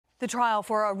The trial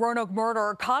for a Roanoke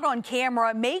murder caught on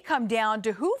camera may come down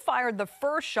to who fired the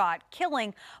first shot,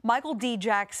 killing Michael D.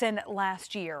 Jackson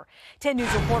last year. 10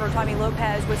 News reporter Tommy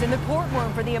Lopez was in the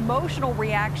courtroom for the emotional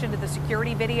reaction to the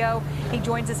security video. He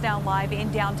joins us now live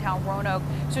in downtown Roanoke.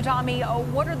 So, Tommy,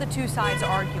 what are the two sides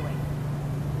arguing?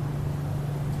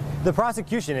 The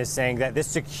prosecution is saying that this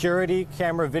security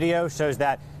camera video shows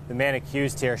that the man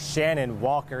accused here, Shannon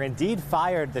Walker, indeed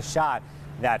fired the shot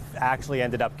that actually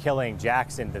ended up killing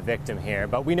Jackson, the victim here.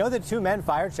 But we know that two men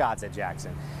fired shots at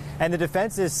Jackson. And the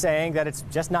defense is saying that it's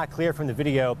just not clear from the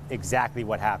video exactly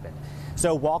what happened.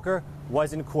 So Walker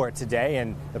was in court today,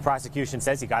 and the prosecution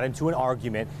says he got into an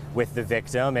argument with the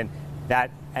victim, and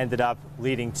that ended up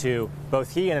leading to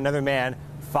both he and another man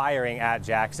firing at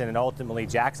Jackson, and ultimately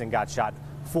Jackson got shot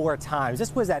 4 times.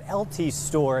 This was at LT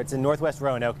store. It's in Northwest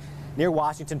Roanoke, near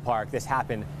Washington Park. This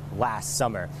happened last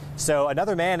summer. So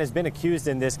another man has been accused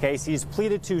in this case. He's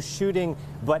pleaded to shooting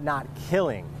but not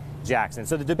killing Jackson.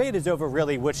 So the debate is over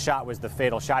really which shot was the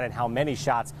fatal shot and how many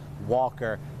shots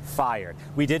Walker fired.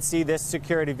 We did see this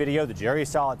security video. The jury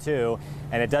saw it too,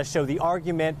 and it does show the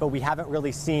argument, but we haven't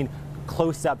really seen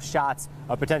close-up shots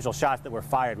of potential shots that were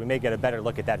fired. We may get a better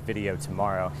look at that video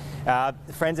tomorrow.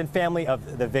 Friends and family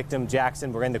of the victim,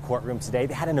 Jackson, were in the courtroom today.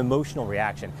 They had an emotional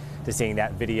reaction to seeing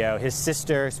that video. His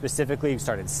sister specifically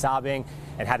started sobbing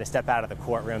and had to step out of the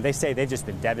courtroom. They say they've just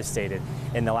been devastated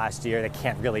in the last year. They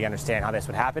can't really understand how this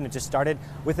would happen. It just started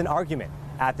with an argument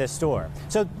at this store.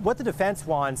 So what the defense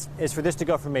wants is for this to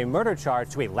go from a murder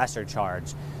charge to a lesser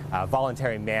charge,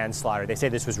 voluntary manslaughter. They say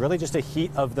this was really just a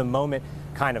heat of the moment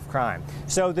kind of crime.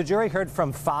 So the jury heard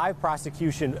from 5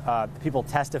 prosecution people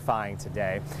testifying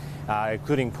today,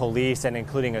 including police and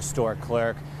including a store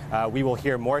clerk. We will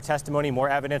hear more testimony, more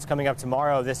evidence coming up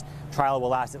tomorrow. This trial will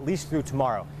last at least through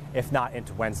tomorrow, if not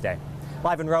into Wednesday.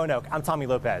 Live in Roanoke, I'm Tommy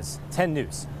Lopez, 10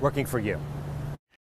 News, working for you.